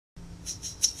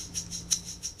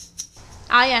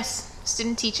Ah yes,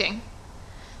 student teaching.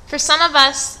 For some of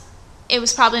us, it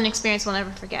was probably an experience we'll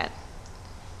never forget.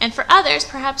 And for others,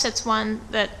 perhaps it's one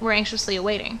that we're anxiously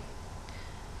awaiting.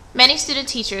 Many student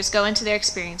teachers go into their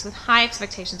experience with high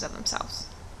expectations of themselves.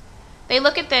 They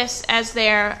look at this as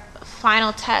their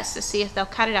final test to see if they'll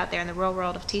cut it out there in the real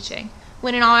world of teaching,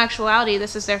 when in all actuality,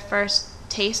 this is their first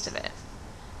taste of it.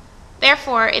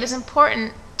 Therefore, it is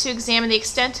important to examine the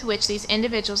extent to which these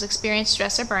individuals experience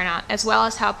stress or burnout, as well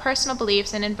as how personal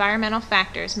beliefs and environmental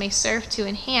factors may serve to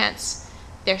enhance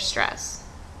their stress.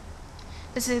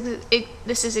 This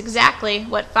is exactly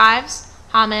what Fives,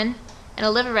 Hamann, and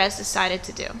Olivarez decided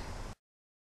to do.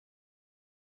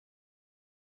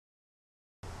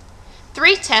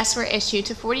 3 tests were issued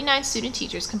to 49 student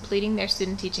teachers completing their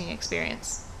student teaching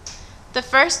experience. The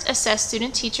first assessed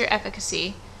student-teacher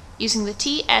efficacy using the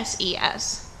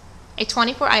TSES. A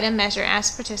 24-item measure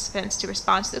asked participants to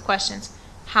respond to the questions,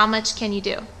 how much can you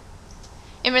do?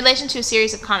 In relation to a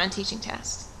series of common teaching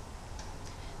tests.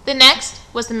 The next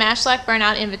was the Matchlock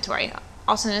Burnout Inventory,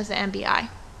 also known as the MBI.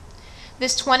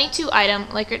 This 22-item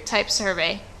Likert-type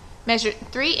survey measured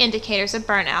 3 indicators of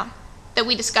burnout that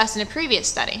we discussed in a previous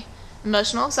study: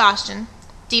 emotional exhaustion,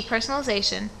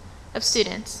 depersonalization of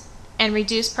students, and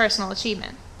reduced personal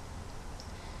achievement.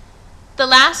 The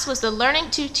last was the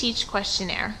Learning to Teach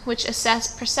questionnaire, which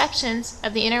assessed perceptions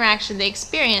of the interaction they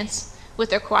experience with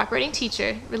their cooperating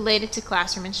teacher related to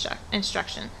classroom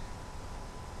instruction.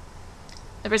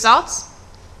 The results?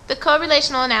 The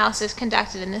correlational analysis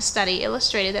conducted in this study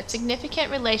illustrated that significant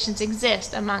relations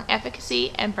exist among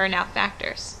efficacy and burnout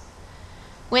factors.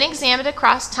 When examined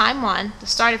across time 1, the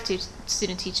start of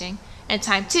student teaching, and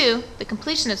time 2, the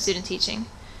completion of student teaching,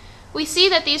 we see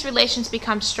that these relations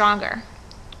become stronger.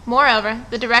 Moreover,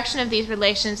 the direction of these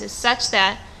relations is such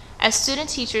that as student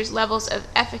teachers' levels of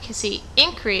efficacy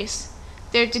increase,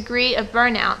 their degree of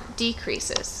burnout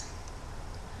decreases.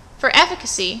 For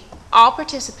efficacy, all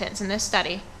participants in this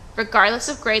study, regardless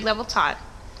of grade level taught,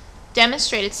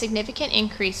 demonstrated significant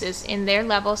increases in their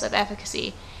levels of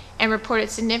efficacy and reported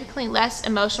significantly less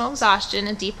emotional exhaustion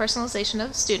and depersonalization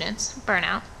of students,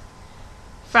 burnout,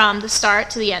 from the start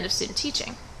to the end of student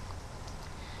teaching.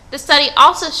 The study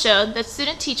also showed that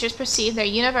student teachers perceive their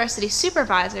university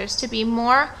supervisors to be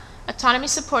more autonomy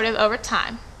supportive over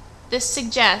time. This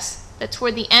suggests that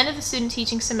toward the end of the student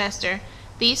teaching semester,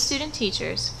 these student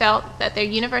teachers felt that their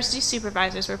university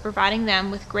supervisors were providing them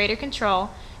with greater control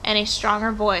and a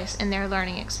stronger voice in their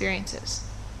learning experiences.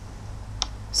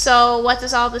 So what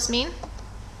does all this mean?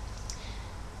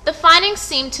 The findings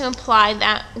seem to imply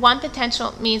that one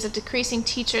potential means of decreasing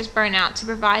teachers' burnout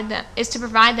is to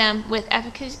provide them with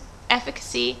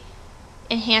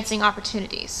efficacy-enhancing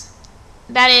opportunities.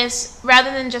 That is,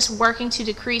 rather than just working to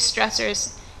decrease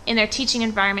stressors in their teaching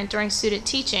environment during student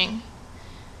teaching,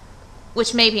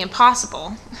 which may be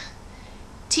impossible,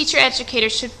 teacher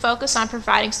educators should focus on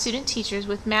providing student teachers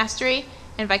with mastery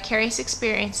and vicarious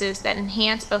experiences that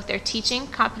enhance both their teaching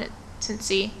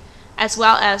competency as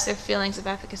well as their feelings of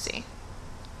efficacy.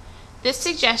 This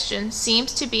suggestion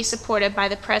seems to be supported by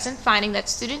the present finding that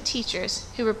student teachers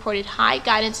who reported high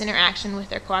guidance interaction with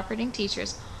their cooperating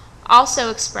teachers also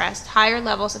expressed higher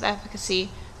levels of efficacy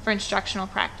for instructional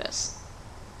practice.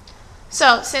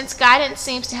 So, since guidance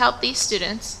seems to help these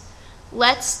students,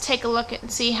 let's take a look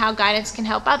and see how guidance can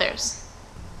help others.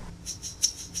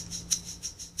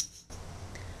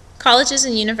 Colleges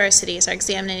and universities are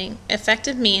examining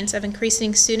effective means of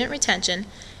increasing student retention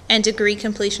and degree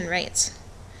completion rates.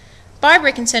 Barb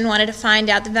Rickinson wanted to find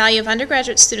out the value of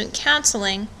undergraduate student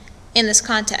counseling in this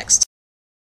context.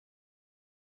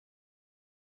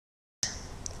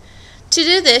 To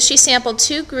do this, she sampled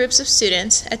 2 groups of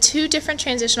students at 2 different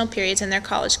transitional periods in their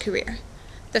college career,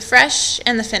 the fresh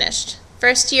and the finished,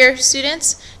 first-year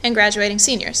students and graduating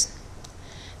seniors.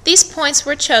 These points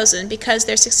were chosen because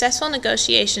their successful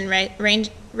negotiation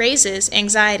raises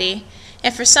anxiety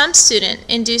and for some student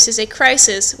induces a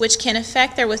crisis which can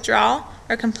affect their withdrawal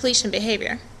or completion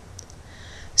behavior.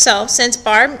 So, since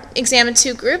Barb examined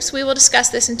 2 groups, we will discuss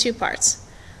this in 2 parts.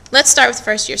 Let's start with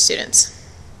first-year students.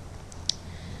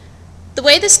 The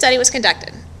way this study was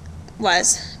conducted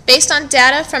was based on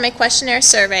data from a questionnaire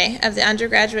survey of the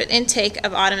undergraduate intake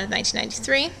of autumn of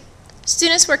 1993.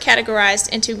 Students were categorized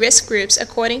into risk groups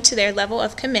according to their level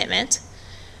of commitment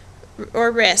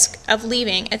or risk of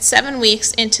leaving at 7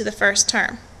 weeks into the first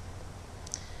term.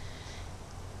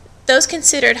 Those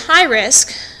considered high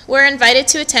risk were invited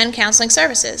to attend counseling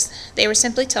services. They were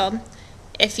simply told,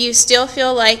 if you still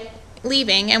feel like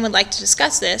leaving and would like to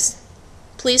discuss this,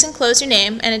 please enclose your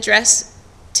name and address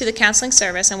to the counseling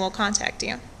service and we'll contact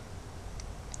you.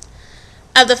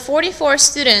 Of the 44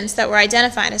 students that were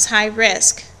identified as high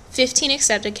risk, 15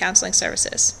 accepted counseling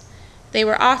services. They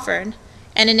were offered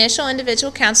an initial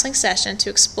individual counseling session to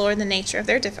explore the nature of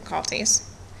their difficulties,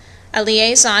 a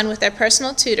liaison with their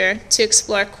personal tutor to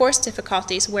explore course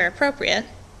difficulties where appropriate,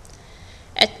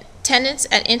 attendance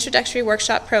at introductory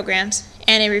workshop programs,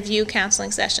 and a review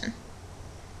counseling session.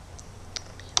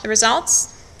 The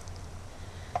results?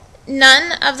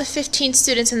 None of the 15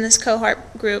 students in this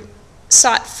cohort group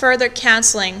sought further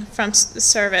counseling from the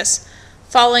service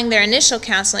following their initial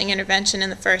counseling intervention in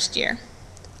the first year.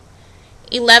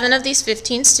 11 of these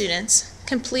 15 students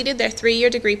completed their 3-year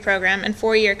degree program and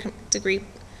 4-year degree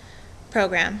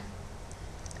program.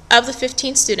 Of the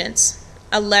 15 students,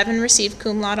 11 received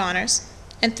cum laude honors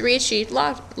and 3 achieved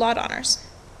laude honors.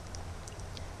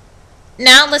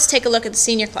 Now let's take a look at the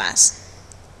senior class.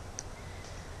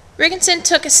 Rigginson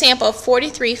took a sample of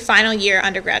 43 final year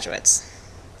undergraduates.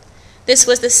 This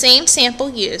was the same sample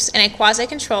used in a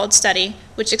quasi-controlled study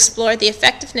which explored the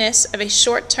effectiveness of a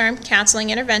short-term counseling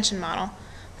intervention model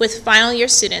with final year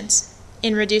students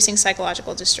in reducing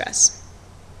psychological distress.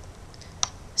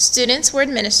 Students were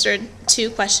administered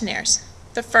 2 questionnaires.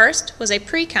 The first was a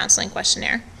pre-counseling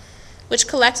questionnaire, which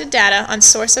collected data on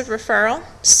source of referral,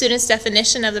 students'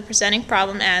 definition of the presenting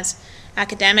problem as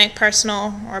academic,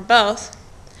 personal, or both,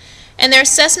 and their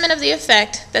assessment of the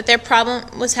effect that their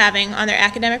problem was having on their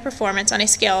academic performance on a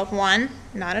scale of 1,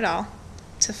 not at all,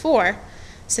 to 4,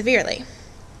 severely.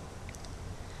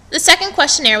 The second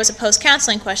questionnaire was a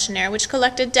post-counseling questionnaire, which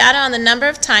collected data on the number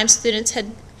of times students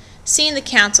had seen the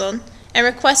counseled and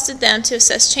requested them to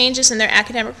assess changes in their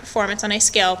academic performance on a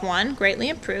scale of 1, greatly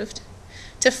improved,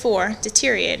 to 4,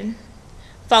 deteriorated,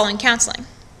 following counseling.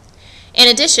 In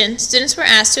addition, students were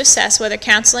asked to assess whether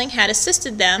counseling had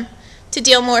assisted them to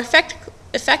deal more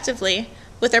effectively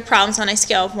with their problems on a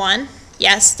scale of 1,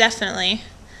 yes, definitely,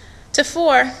 to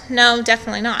 4, no,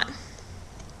 definitely not.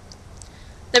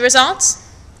 The results?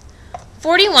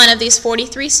 41 of these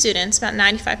 43 students, about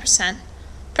 95%,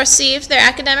 perceived their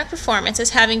academic performance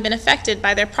as having been affected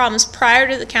by their problems prior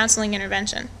to the counseling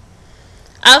intervention.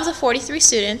 Of the 43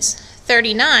 students,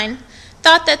 39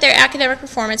 thought that their academic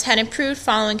performance had improved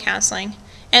following counseling,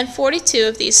 and 42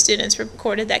 of these students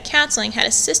reported that counseling had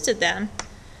assisted them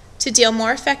to deal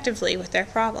more effectively with their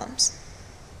problems.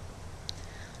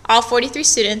 All 43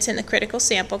 students in the critical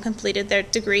sample completed their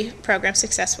degree program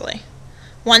successfully.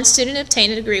 1 student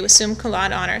obtained a degree with summa cum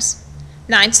laude honors,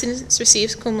 9 students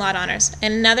received cum laude honors,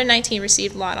 and another 19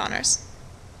 received laude honors.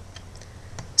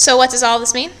 So what does all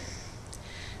this mean?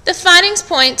 The findings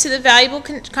point to the valuable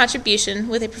contribution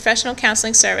with a professional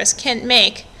counseling service can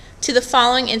make to the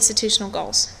following institutional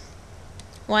goals.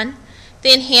 1,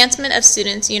 the enhancement of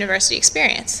students' university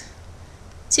experience.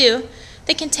 2,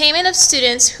 the containment of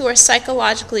students who are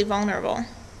psychologically vulnerable.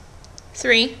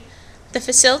 3, the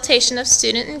facilitation of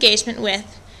student engagement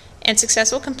with and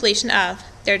successful completion of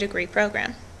their degree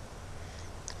program.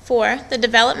 4, the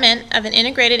development of an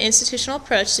integrated institutional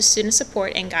approach to student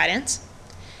support and guidance.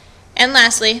 And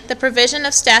lastly, the provision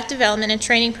of staff development and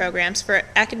training programs for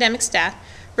academic staff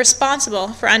responsible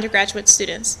for undergraduate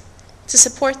students to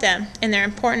support them in their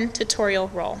important tutorial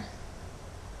role.